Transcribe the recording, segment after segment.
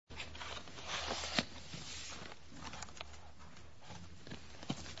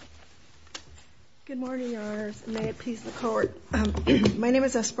Good morning, Your Honors. May it please the Court. My name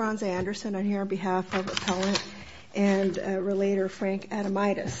is Esperanza Anderson. I'm here on behalf of Appellant and Relator Frank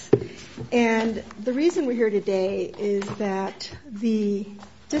Adomitis. And the reason we're here today is that the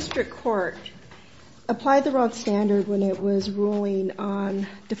District Court applied the wrong standard when it was ruling on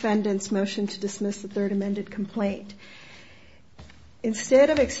defendant's motion to dismiss the third amended complaint. Instead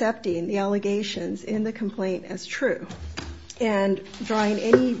of accepting the allegations in the complaint as true and drawing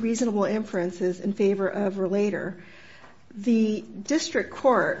any reasonable inferences in favor of Relator, the District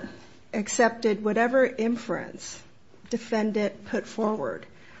Court accepted whatever inference defendant put forward,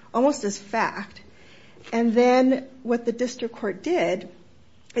 almost as fact. And then what the District Court did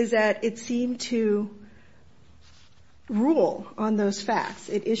is that it seemed to rule on those facts.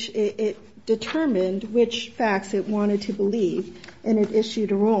 It determined which facts it wanted to believe, and it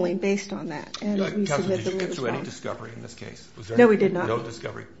issued a ruling based on that. And we Counsel, submit did the you ruling get through as any well. discovery in this case? Was there No, we did not. No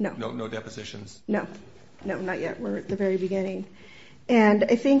discovery? No. No depositions? No, not yet. We're at the very beginning. And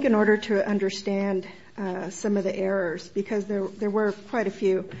I think in order to understand some of the errors, because there were quite a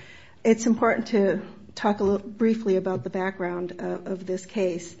few, it's important to talk briefly about the background of this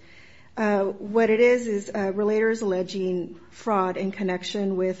case. What it is Relator is alleging fraud in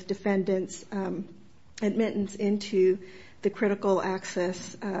connection with defendant's admittance into the critical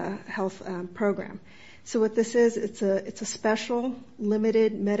access health program. So what this is, it's a special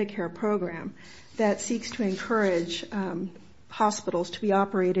limited Medicare program that seeks to encourage hospitals to be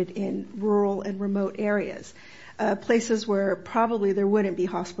operated in rural and remote areas, places where probably there wouldn't be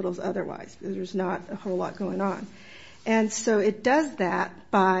hospitals otherwise, because there's not a whole lot going on. And so it does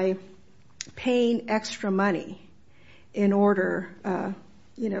that by paying extra money in order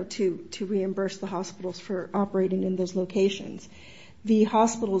to reimburse the hospitals for operating in those locations. The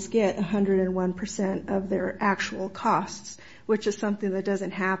hospitals get 101% of their actual costs, which is something that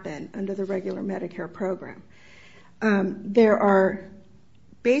doesn't happen under the regular Medicare program. There are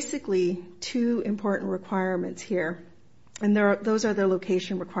basically two important requirements here, and those are their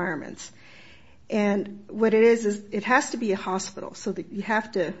location requirements. And what it is it has to be a hospital, so that you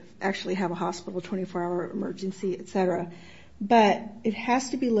have to actually have a hospital, 24-hour emergency, et cetera. But it has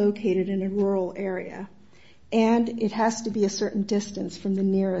to be located in a rural area, and it has to be a certain distance from the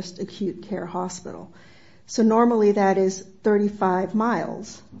nearest acute care hospital. So normally that is 35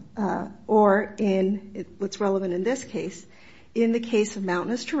 miles, or what's relevant in this case, in the case of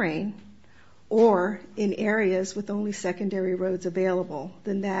mountainous terrain, or in areas with only secondary roads available,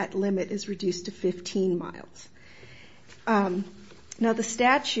 then that limit is reduced to 15 miles. Now the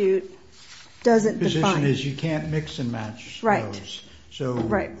statute doesn't define. The position is you can't mix and match those. So,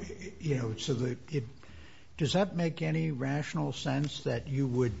 right. Does that make any rational sense that you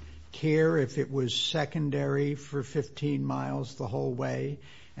would care if it was secondary for 15 miles the whole way,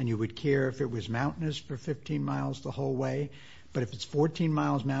 and you would care if it was mountainous for 15 miles the whole way? But if it's 14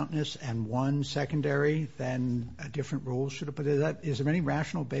 miles mountainous and one secondary, then a different rule should have. But is there any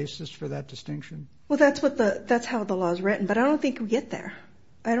rational basis for that distinction? Well, that's how the law is written, but I don't think we get there.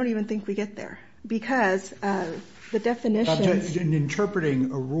 I don't even think we get there, because the definitions. In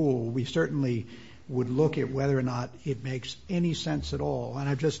interpreting a rule, we certainly would look at whether or not it makes any sense at all. And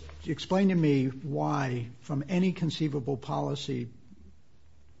I've just explained to me why, from any conceivable policy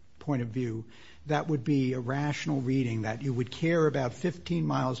point of view, that would be a rational reading, that you would care about 15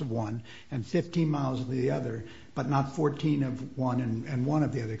 miles of one and 15 miles of the other, but not 14 of one and one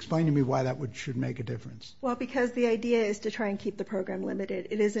of the other. Explain to me why that should make a difference. Well, because the idea is to try and keep the program limited.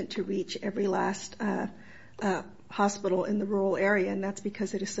 It isn't to reach every last hospital in the rural area, and that's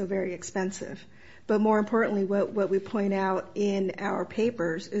because it is so very expensive. But more importantly, what we point out in our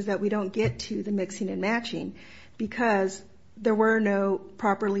papers is that we don't get to the mixing and matching because there were no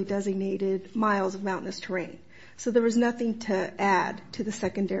properly designated miles of mountainous terrain. So there was nothing to add to the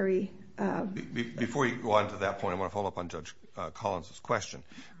secondary. Before you go on to that point, I want to follow up on Judge Collins' question.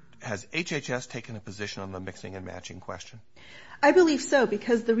 Has HHS taken a position on the mixing and matching question? I believe so,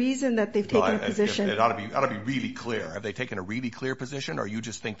 because the reason that they've taken a position. It ought to be really clear. Have they taken a really clear position, or you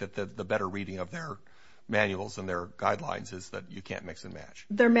just think that the better reading of their manuals and their guidelines is that you can't mix and match?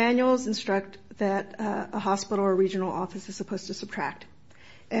 Their manuals instruct that a hospital or regional office is supposed to subtract.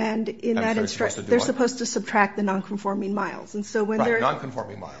 And in that instruction, they're supposed to subtract the nonconforming miles. And so when they're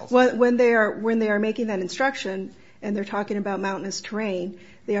nonconforming miles. When they are making that instruction and they're talking about mountainous terrain,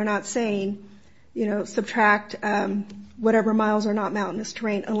 they are not saying, subtract whatever miles are not mountainous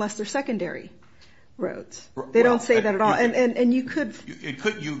terrain unless they're secondary roads. They don't say that at all. And you could.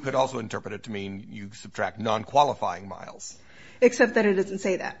 You could also interpret it to mean you subtract non-qualifying miles. Except that it doesn't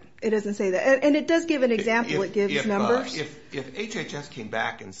say that. It doesn't say that. And it does give an example. It gives numbers. If HHS came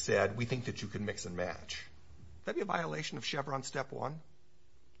back and said, we think that you can mix and match, would that be a violation of Chevron Step 1?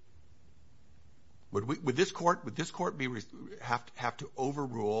 Would this court have to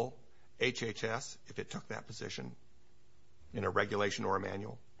overrule HHS if it took that in a regulation or a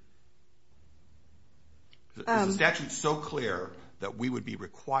manual? Is the statute so clear that we would be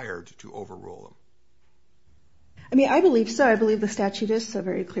required to overrule them? I mean, I believe so. I believe the statute is so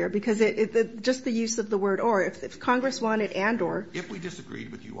very clear because just the use of the word or. If Congress wanted and or. If we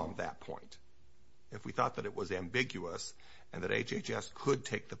disagreed with you on that point, if we thought that it was ambiguous and that HHS could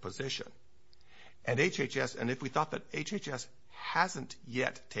take the position, and if we thought that HHS hasn't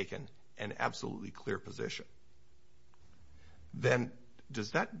yet taken an absolutely clear position, then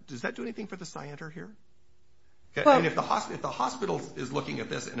does that do anything for the scienter here? Well, and if the hospital is looking at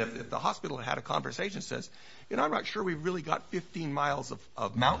this, and if the hospital had a conversation that says, I'm not sure we've really got 15 miles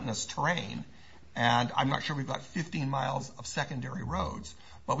of mountainous terrain, and I'm not sure we've got 15 miles of secondary roads,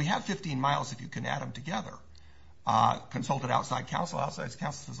 but we have 15 miles if you can add them together. Consulted outside counsel. Outside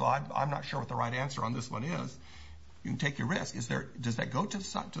counsel says, well, I'm not sure what the right answer on this one is. You can take your risk. Does that go to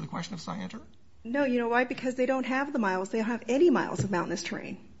the question of scienter? No, you know why? Because they don't have the miles. They don't have any miles of mountainous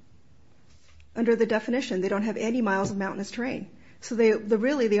terrain. Under the definition, they don't have any miles of mountainous terrain. So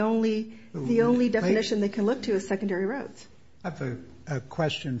the only definition they can look to is secondary roads. I have a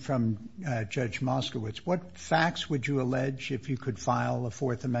question from Judge Moskowitz. What facts would you allege if you could file a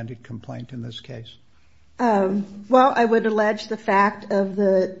Fourth Amendment complaint in this case? Well, I would allege the fact of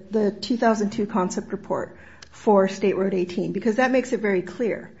the 2002 concept report for State Road 18, because that makes it very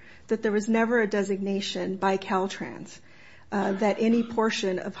clear that there was never a designation by Caltrans that any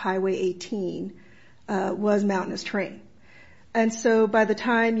portion of Highway 18 was mountainous terrain. And so by the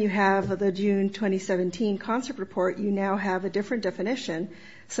time you have the June 2017 concept report, you now have a different definition,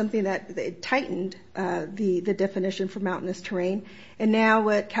 something that tightened the definition for mountainous terrain. And now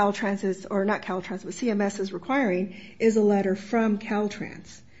what Caltrans is, or not Caltrans, but CMS is requiring is a letter from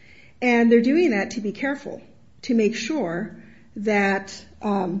Caltrans. And they're doing that to be careful, to make sure that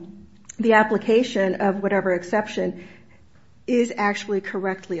the application of whatever exception is actually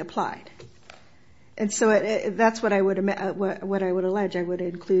correctly applied. And so that's what I would allege. I would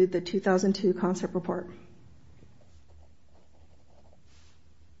include the 2002 concept report.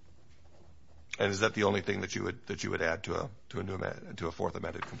 And is that the only thing that you would add to a Fourth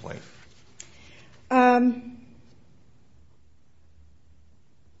Amendment complaint?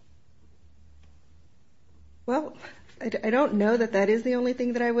 Well, I don't know that is the only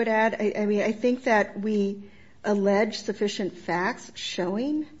thing that I would add. I mean, I think that we allege sufficient facts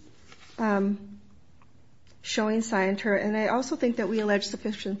showing scienter, and I also think that we allege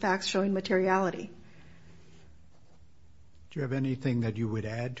sufficient facts showing materiality. Do you have anything that you would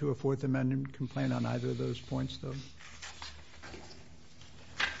add to a Fourth Amendment complaint on either of those points, though?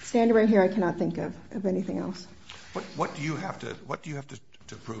 Standing right here, I cannot think of anything else. What do you have to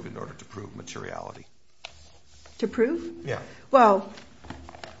prove in order to prove materiality? To prove? Yeah. Well,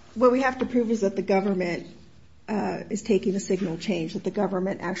 what we have to prove is that the government is taking a signal change, that the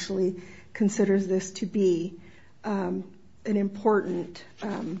government actually considers this to be an important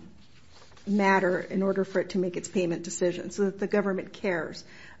matter in order for it to make its payment decision, so that the government cares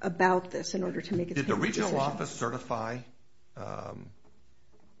about this in order to make its payment decision. Did the regional office certify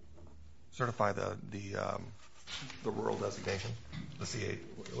the rural designation, the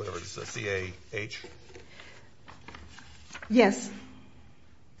CAH? Yes,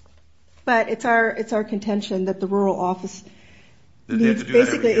 but it's our contention that the rural office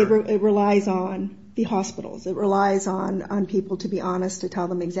it relies on the hospitals. It relies on people to be honest, to tell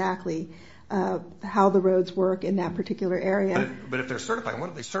them exactly how the roads work in that particular area. But if they're certifying, what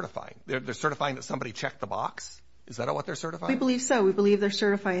are they certifying? They're certifying that somebody checked the box? Is that what they're certifying? We believe so. We believe they're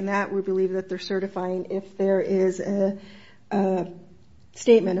certifying that. We believe that they're certifying if there is a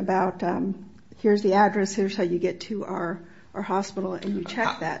statement about here's the address, here's how you get to our hospital, and you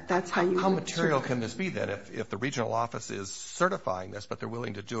check that. That's how you. How material can this be then if the regional office is certifying this, but they're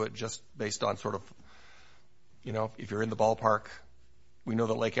willing to do it just based on sort of, if you're in the ballpark, we know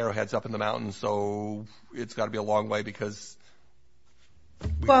that Lake Arrowhead's up in the mountains, so it's got to be a long way because.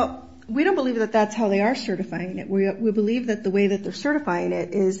 Well, we don't believe that that's how they are certifying it. We believe that the way that they're certifying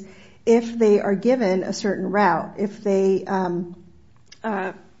it is if they are given a certain route, if they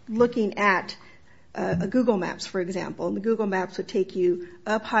looking at a Google Maps, for example, and the Google Maps would take you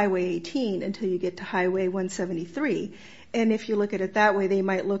up Highway 18 until you get to Highway 173. And if you look at it that way, they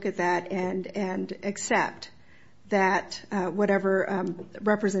might look at that and accept that whatever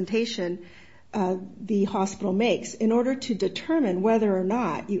representation the hospital makes. In order to determine whether or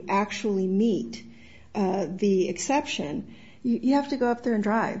not you actually meet the exception, you have to go up there and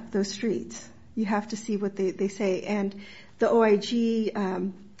drive those streets. You have to see what they say. And the OIG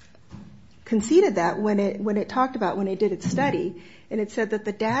conceded that when it talked about when it did its study, and it said that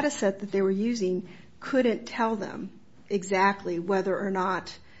the data set that they were using couldn't tell them exactly whether or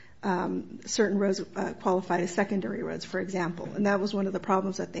not certain roads qualified as secondary roads, for example. And that was one of the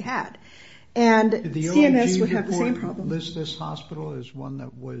problems that they had. And Did the CMS OIG would have the same report problem. list this hospital as one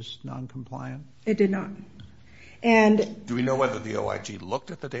that was non-compliant? It did not. And Do we know whether the OIG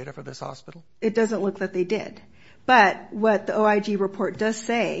looked at the data for this hospital? it doesn't look that they did. But what the OIG report does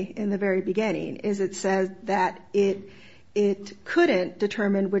say in the very beginning is it says that it couldn't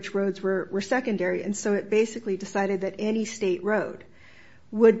determine which roads were secondary, and so it basically decided that any state road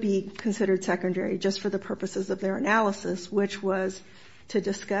would be considered secondary just for the purposes of their analysis, which was to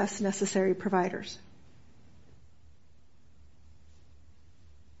discuss necessary providers.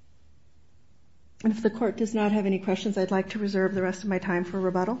 And if the court does not have any questions, I'd like to reserve the rest of my time for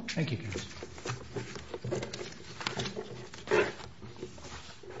rebuttal. Thank you, counsel.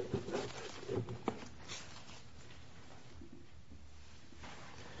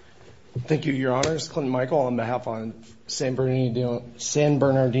 Thank you, Your Honors. Clinton Michael on behalf of San Bernardino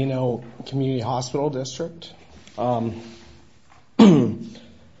Community Hospital District. So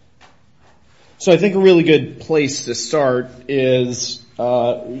I think a really good place to start is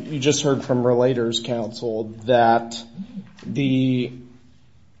you just heard from Relators Council that the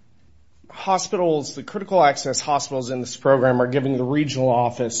hospitals, the critical access hospitals in this program are giving the regional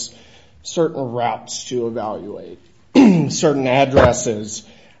office certain routes to evaluate, certain addresses,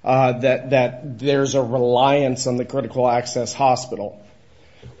 that there's a reliance on the critical access hospital.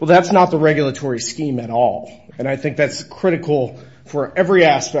 Well, that's not the regulatory scheme at all. And I think that's critical for every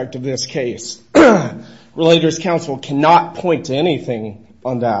aspect of this case. Relators Council cannot point to anything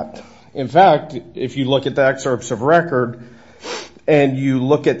on that. In fact, if you look at the excerpts of record and you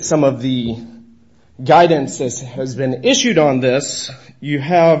look at some of the guidance that has been issued on this, you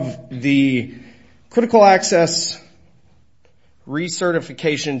have the critical access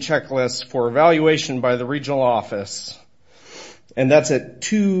recertification checklist for evaluation by the regional office. And that's at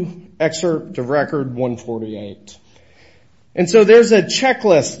 2 excerpt of record 148. And so there's a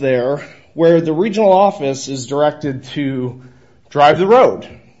checklist there where the regional office is directed to drive the road,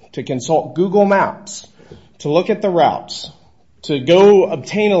 to consult Google Maps, to look at the routes, to go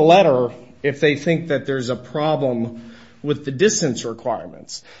obtain a letter if they think that there's a problem with the distance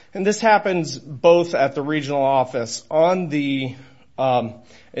requirements. And this happens both at the regional office on the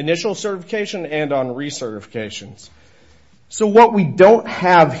initial certification and on recertifications. So what we don't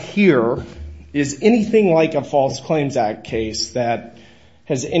have here is anything like a False Claims Act case that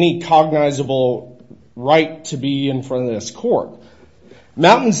has any cognizable right to be in front of this court.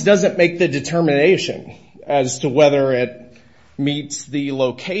 Mountains doesn't make the determination as to whether it meets the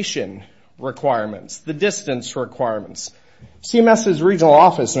location requirements, the distance requirements. CMS's regional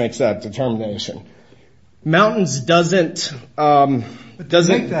office makes that determination. Mountains doesn't But they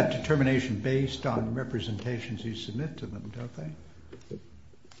make that determination based on representations you submit to them, don't they?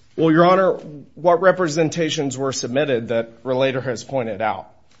 Well, Your Honor, what representations were submitted that Relator has pointed out?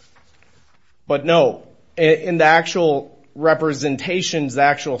 But no, in the actual representations, the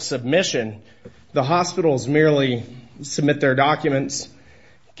actual submission, the hospitals merely submit their documents,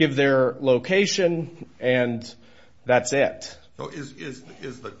 give their location, and that's it. So is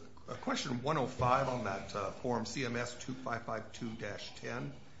the question 105 on that form CMS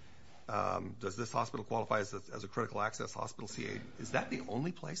 2552-10, does this hospital qualify as a critical access hospital, CA? Is that the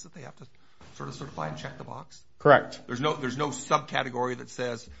only place that they have to sort of certify and check the box? Correct. There's no subcategory that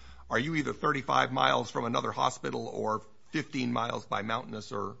says, are you either 35 miles from another hospital or 15 miles by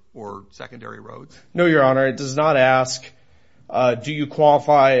mountainous or secondary roads? No, Your Honor. It does not ask, do you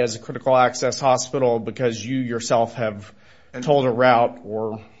qualify as a critical access hospital because you yourself have told a route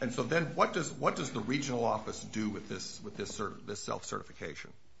or... And so then what does the regional office do with this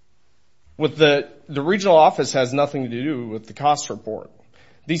self-certification? With the regional office has nothing to do with the cost report.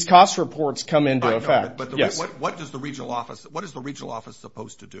 These cost reports come into effect. But yes. What is the regional office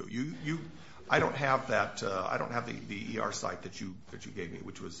supposed to do? I don't have that. I don't have the ER site that you gave me,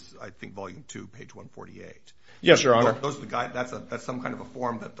 which was, I think, volume 2, page 148. Yes, Your Honor. Those are the guide. That's some kind of a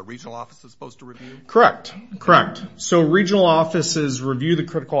form that the regional office is supposed to review. Correct. So regional offices review the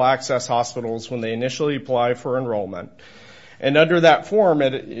critical access hospitals when they initially apply for enrollment, and under that form,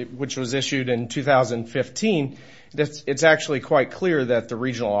 which was issued in 2015, it's actually quite clear that the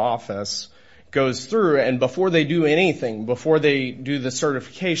regional office goes through, and before they do anything, before they do the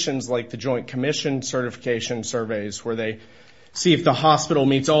certifications like the Joint Commission certification surveys where they see if the hospital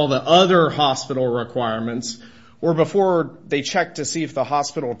meets all the other hospital requirements, or before they check to see if the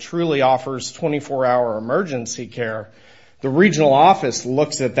hospital truly offers 24-hour emergency care, the regional office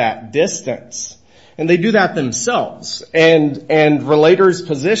looks at that distance. And they do that themselves. And Relator's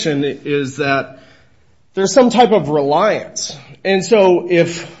position is that there's some type of reliance. And so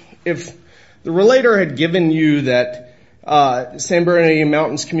if the Relator had given you that San Bernardino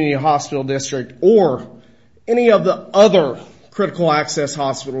Mountains Community Hospital District or any of the other critical access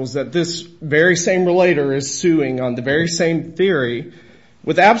hospitals that this very same Relator is suing on the very same theory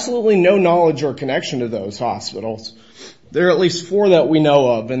with absolutely no knowledge or connection to those hospitals, there are at least 4 that we know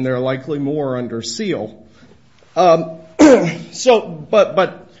of, and there are likely more under seal. But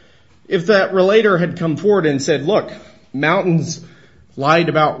if that Relator had come forward and said, look, Mountains lied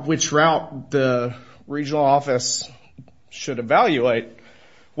about which route the regional office should evaluate,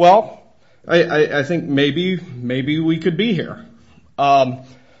 well, I think maybe we could be here. But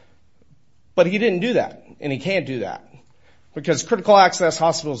he didn't do that, and he can't do that, because critical access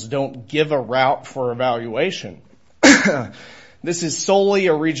hospitals don't give a route for evaluation. This is solely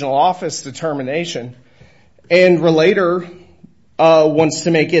a regional office determination, and Relator wants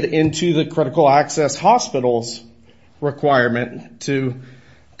to make it into the critical access hospitals requirement to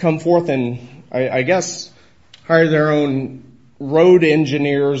come forth and, I guess, hire their own road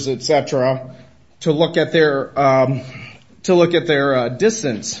engineers, etc., to look at their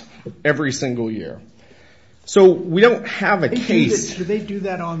distance every single year. So we don't have a case. Do they do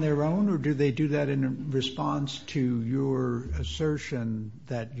that on their own, or do they do that in response to your assertion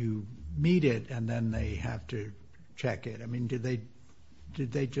that you meet it and then they have to check it? I mean, did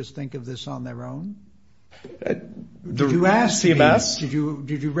they just think of this on their own? Did you ask CMS?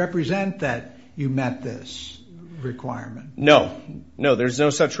 Did you represent that you met this requirement? No, there's no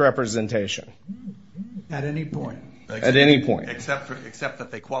such representation. At any point? At any point. Except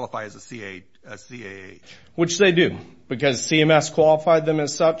that they qualify as a CAH. Which they do, because CMS qualified them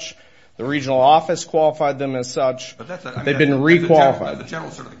as such, the regional office qualified them as such. But they've been re-qualified. The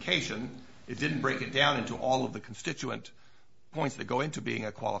general certification, it didn't break it down into all of the constituent points that go into being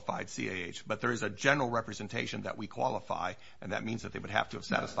a qualified CAH. But there is a general representation that we qualify, and that means that they would have to have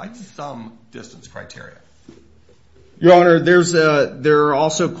satisfied some distance criteria. Your Honor, there are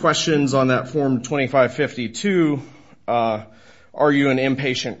also questions on that Form 2552. Are you an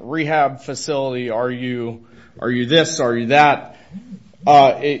inpatient rehab facility? Are you this? Are you that?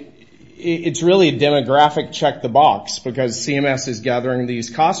 It's really a demographic check the box, because CMS is gathering these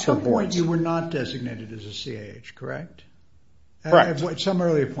cost reports. At some point you were not designated as a CAH, correct? Correct. At some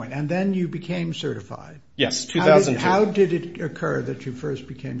earlier point. And then you became certified. Yes, 2002. How did it occur that you first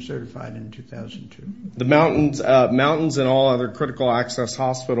became certified in 2002? The Mountains and all other critical access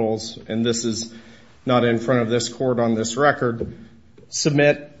hospitals, and this is not in front of this court on this record,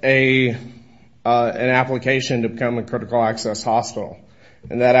 submit an application to become a critical access hospital.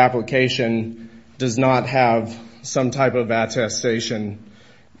 And that application does not have some type of attestation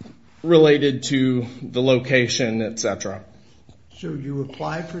related to the location, etc. So you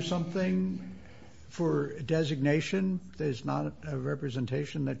applied for something for a designation? There's not a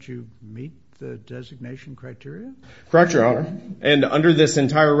representation that you meet the designation criteria? Correct, Your Honor. And under this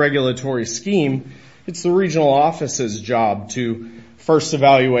entire regulatory scheme, it's the regional office's job to first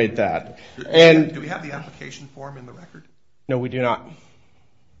evaluate that. Do we have the application form in the record? No, we do not.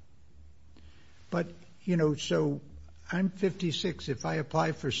 But, so I'm 56. If I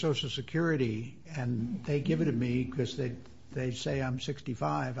apply for Social Security and they give it to me because they say I'm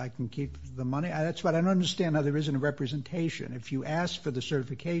 65, I can keep the money. That's what I don't understand, how there isn't a representation. If you ask for the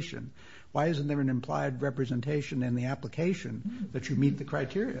certification, why isn't there an implied representation in the application that you meet the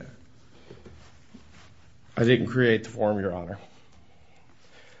criteria? I didn't create the form, Your Honor.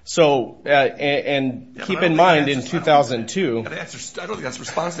 So, keep in mind, in 2002... I don't think that's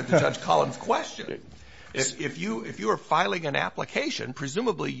responsive to Judge Collins' question. If you are filing an application,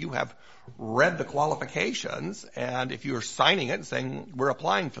 presumably you have read the qualifications, and if you are signing it and saying we're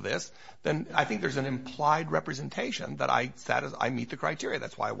applying for this, then I think there's an implied representation that I meet the criteria.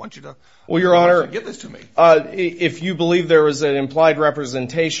 That's why I want you to, Your Honor, give this to me. If you believe there was an implied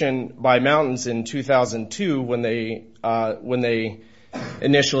representation by Mountains in 2002 when they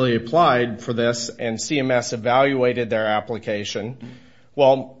initially applied for this and CMS evaluated their application,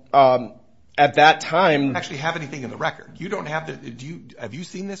 well, at that time... You don't actually have anything in the record. You don't have have you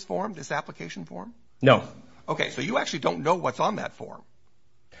seen this form, this application form? No. Okay, so you actually don't know what's on that form.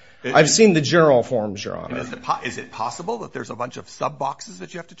 I've seen the general forms, Your Honor. Is it possible that there's a bunch of sub boxes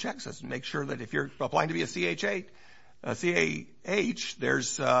that you have to check? So make sure that if you're applying to be a CAH,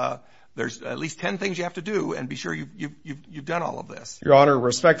 there's at least 10 things you have to do, and be sure you've done all of this. Your Honor,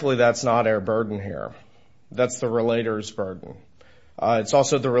 respectfully, that's not our burden here. That's the relator's burden. It's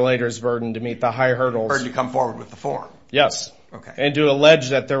also the relator's burden to meet the high hurdles. Burden to come forward with the form. Yes. Okay. And to allege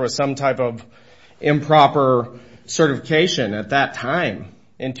that there was some type of improper certification at that time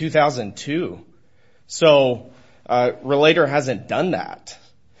in 2002. So, relator hasn't done that.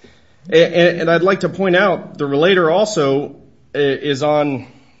 And I'd like to point out the relator also is on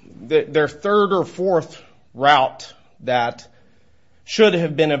their third or fourth route that should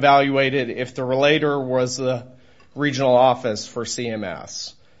have been evaluated if the relator was the regional office for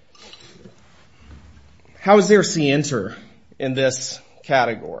CMS. How is there C-enter in this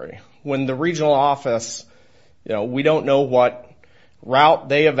category? When the regional office, we don't know what route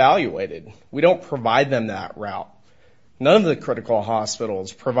they evaluated. We don't provide them that route. None of the critical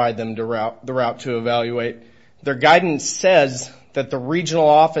hospitals provide them the route to evaluate. Their guidance says that the regional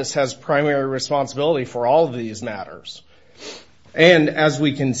office has primary responsibility for all of these matters. And as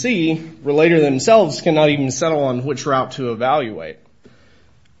we can see, relator themselves cannot even settle on which route to evaluate.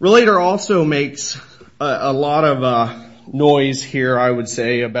 Relator also makes a lot of noise here, I would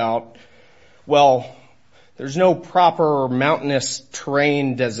say, about, there's no proper mountainous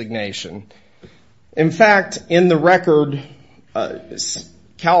terrain designation. In fact, in the record,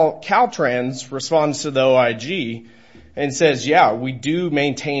 Caltrans responds to the OIG and says, we do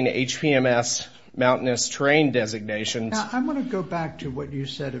maintain HPMS mountainous terrain designations. Now, I'm going to go back to what you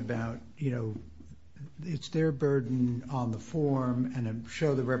said about, it's their burden on the form and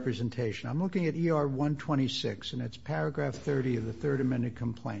show the representation. I'm looking at ER 126, and it's paragraph 30 of the third amended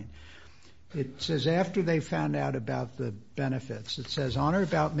complaint. It says after they found out about the benefits, it says on or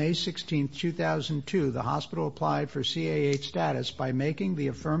about May 16, 2002, the hospital applied for CAH status by making the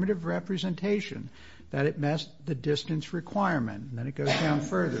affirmative representation that it met the distance requirement. And then it goes down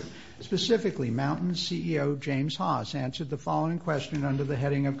further. Specifically, Mountain CEO James Haas answered the following question under the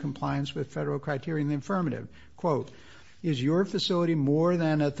heading of compliance with federal criteria in the affirmative. Quote, is your facility more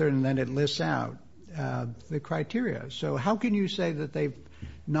than a third? And then it lists out the criteria. So how can you say that they've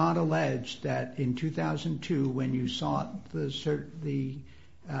not alleged that in 2002, when you sought the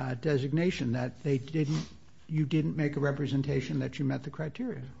designation, that you didn't make a representation that you met the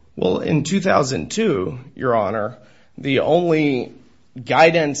criteria? Well, in 2002, Your Honor, the only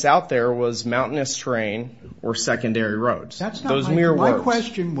guidance out there was mountainous terrain or secondary roads. That's not those mere words. My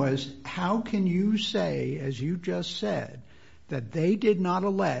question was, how can you say, as you just said, that they did not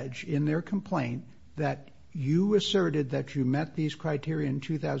allege in their complaint that you asserted that you met these criteria in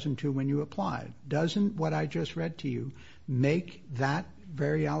 2002 when you applied? Doesn't what I just read to you make that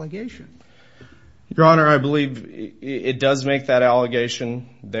very allegation? Your Honor, I believe it does make that allegation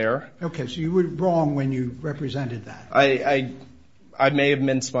there. Okay, so you were wrong when you represented that. I may have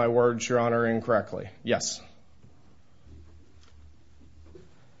minced my words, Your Honor, incorrectly. Yes.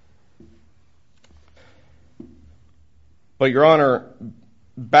 But, Your Honor,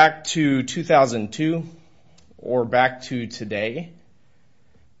 back to 2002 or back to today,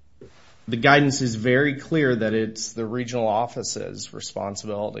 the guidance is very clear that it's the regional office's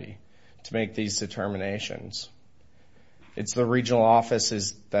responsibility to make these determinations. It's the regional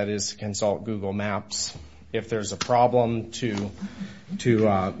office that is to consult Google Maps if there's a problem, to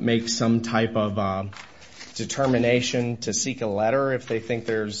make some type of determination, to seek a letter if they think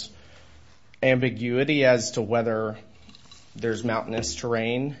there's ambiguity as to whether there's mountainous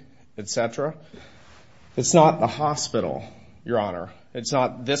terrain, etc. It's not the hospital, Your Honor. It's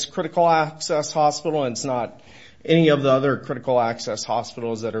not this critical access hospital, and it's not any of the other critical access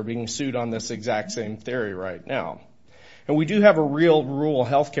hospitals that are being sued on this exact same theory right now. And we do have a real rural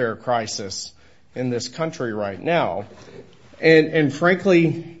healthcare crisis in this country right now. And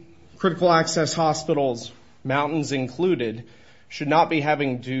frankly, critical access hospitals, mountains included, should not be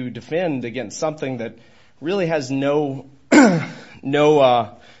having to defend against something that really has no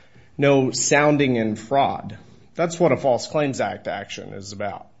sounding in fraud. That's what a False Claims Act action is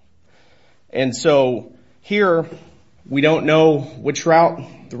about. And so here, we don't know which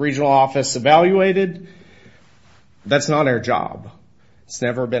route the regional office evaluated. That's not our job. It's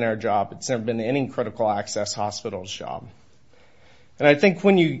never been our job. It's never been any critical access hospital's job. And I think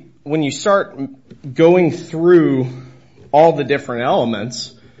when you start going through all the different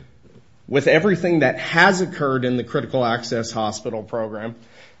elements with everything that has occurred in the critical access hospital program,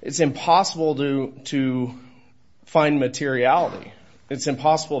 it's impossible to find materiality. It's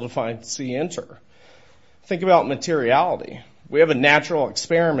impossible to find C-enter. Think about materiality. We have a natural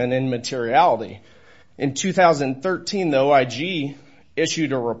experiment in materiality. In 2013, the OIG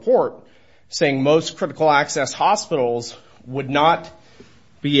issued a report saying most critical access hospitals would not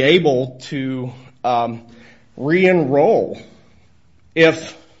be able to re-enroll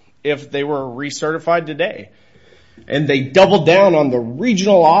if they were recertified today. And they doubled down on the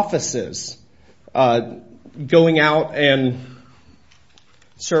regional offices going out and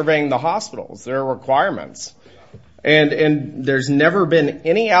surveying the hospitals, their requirements. And there's never been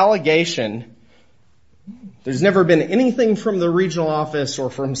any allegation, there's never been anything from the regional office or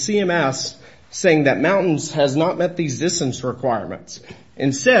from CMS saying that Mountains has not met these distance requirements.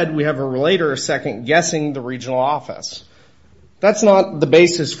 Instead, we have a relator second guessing the regional office. That's not the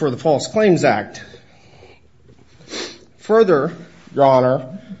basis for the False Claims Act. Further, Your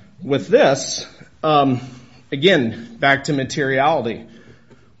Honor, with this, again, back to materiality.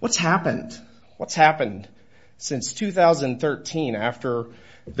 What's happened? What's happened since 2013 after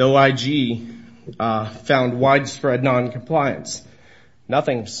the OIG found widespread noncompliance?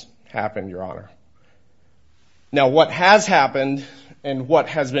 Nothing's happened, Your Honor. Now, what has happened and what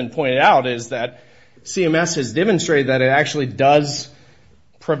has been pointed out is that CMS has demonstrated that it actually does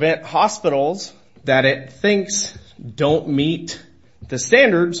prevent hospitals that it thinks don't meet the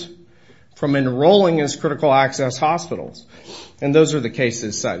standards from enrolling as critical access hospitals. And those are the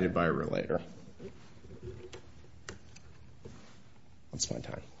cases cited by a relator. That's my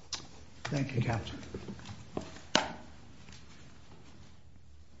time. Thank you, Captain.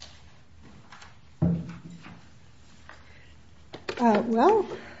 Well,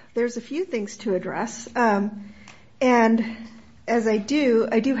 there's a few things to address. And as I do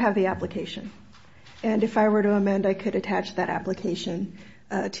have the application. And if I were to amend, I could attach that application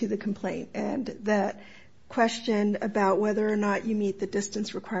to the complaint. And that question about whether or not you meet the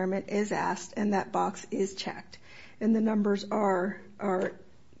distance requirement is asked, and that box is checked. And the numbers are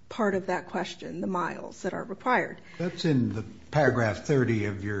part of that question, the miles that are required. That's in the paragraph 30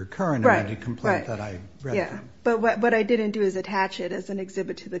 of your current amended complaint that I read from. But what I didn't do is attach it as an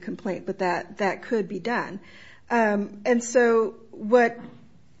exhibit to the complaint, but that could be done. And so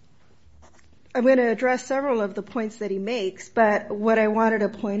I'm going to address several of the points that he makes, but what I wanted to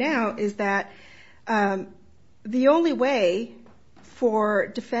point out is that the only way for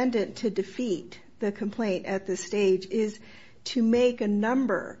defendant to defeat the complaint at this stage is to make a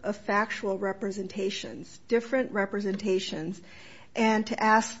number of factual representations, different representations, and to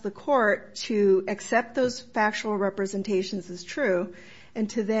ask the court to accept those factual representations as true and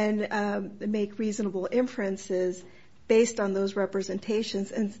to then make reasonable inferences based on those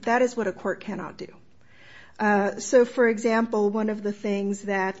representations, and that is what a court cannot do. So, for example, one of the things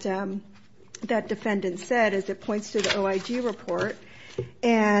that defendant said is it points to the OIG report,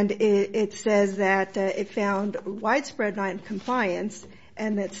 and it says that it found widespread noncompliance,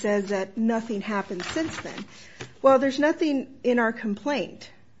 and it says that nothing happened since then. Well, there's nothing in our complaint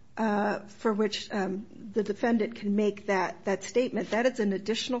for which the defendant can make that statement. That is an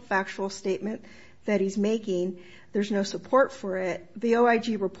additional factual statement that he's making. There's no support for it. The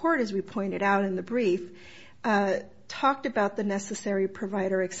OIG report, as we pointed out in the brief, talked about the necessary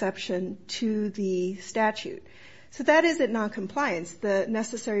provider exception to the statute. So that isn't noncompliance. The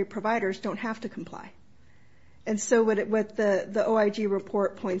necessary providers don't have to comply. And so what the OIG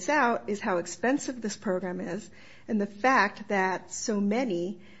report points out is how expensive this program is, and the fact that so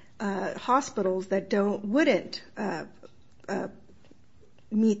many hospitals that wouldn't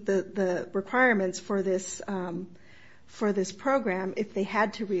meet the requirements for this program, if they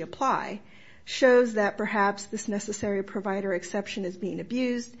had to reapply, shows that perhaps this necessary provider exception is being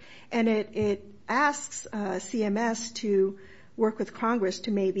abused, and it asks CMS to work with Congress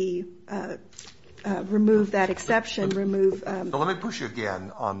to maybe remove that exception, So let me push you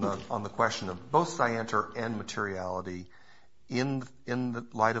again on the question of both scienter and materiality in the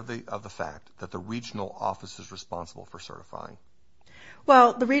light of the fact that the regional office is responsible for certifying.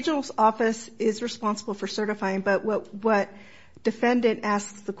 Well, the regional office is responsible for certifying, but what defendant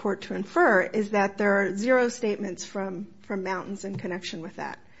asks the court to infer is that there are zero statements from Mountains in connection with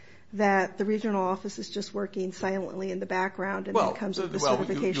that the regional office is just working silently in the background and it comes with the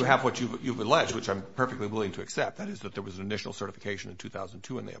certification. You have what you've alleged, which I'm perfectly willing to accept. That is that there was an initial certification in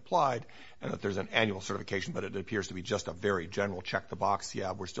 2002 and they applied, and that there's an annual certification, but it appears to be just a very general check the box.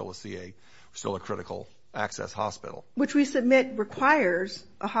 Yeah, we're still a CA, we're still a critical access hospital. Which we submit requires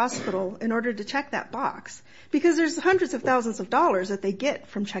a hospital in order to check that box, because there's hundreds of thousands of dollars that they get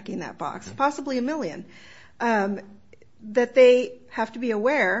from checking that box, possibly $1 million, that they have to be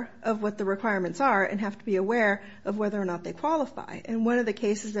aware of what the requirements are and have to be aware of whether or not they qualify. And one of the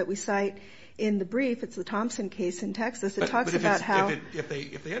cases that we cite in the brief, it's the Thompson case in Texas. It talks about how if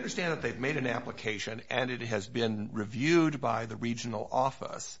they understand that they've made an application and it has been reviewed by the regional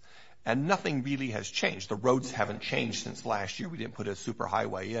office and nothing really has changed, the roads haven't changed since last year. We didn't put a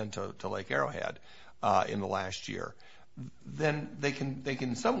superhighway into Lake Arrowhead in the last year. Then they can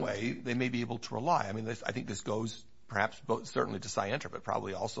in some way they may be able to rely. I mean, I think this goes perhaps certainly to scienter, but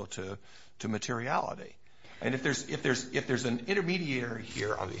probably also to materiality. And if there's an intermediary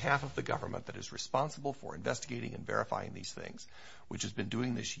here on behalf of the government that is responsible for investigating and verifying these things, which has been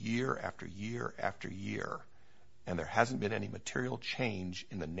doing this year after year after year, and there hasn't been any material change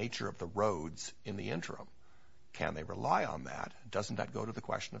in the nature of the roads in the interim, can they rely on that? Doesn't that go to the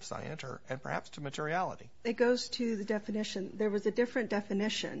question of scienter and perhaps to materiality? It goes to the definition. There was a different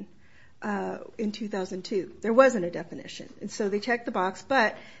definition in 2002. There wasn't a definition. And so they checked the box,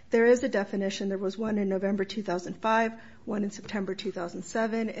 but there is a definition. There was one in November 2005, one in September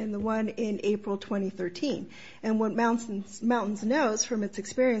 2007, and the one in April 2013. And what Mountains knows from its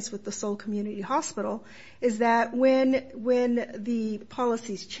experience with the Seoul Community Hospital is that when the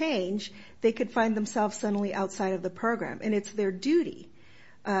policies change, they could find themselves suddenly outside of the program. And it's their duty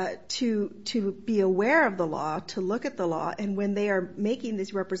to be aware of the law, to look at the law, and when they are making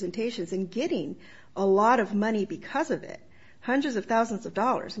these representations and getting a lot of money because of it, hundreds of thousands of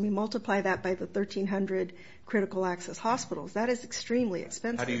dollars. I mean, multiply that by the 1,300 critical access hospitals. That is extremely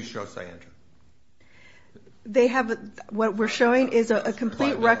expensive. How do you show scienter? They have what we're showing is a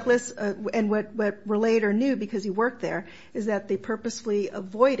complete reckless, and what Relator knew because he worked there, is that they purposefully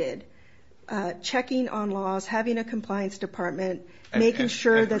avoided checking on laws, having a compliance department, making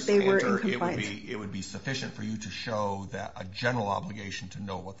sure that they were in compliance. It would be sufficient for you to show that a general obligation to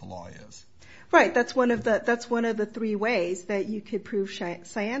know what the law is. Right. That's one of the three ways that you could prove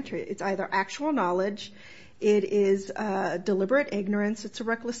scienter. It's either actual knowledge, it is deliberate ignorance, it's a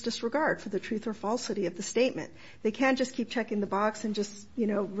reckless disregard for the truth or falsity of the statement. They can't just keep checking the box and just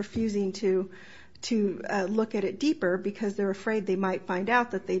refusing to look at it deeper because they're afraid they might find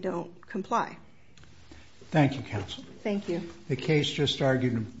out that they don't comply. Thank you, counsel. Thank you. The case just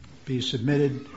argued to be submitted.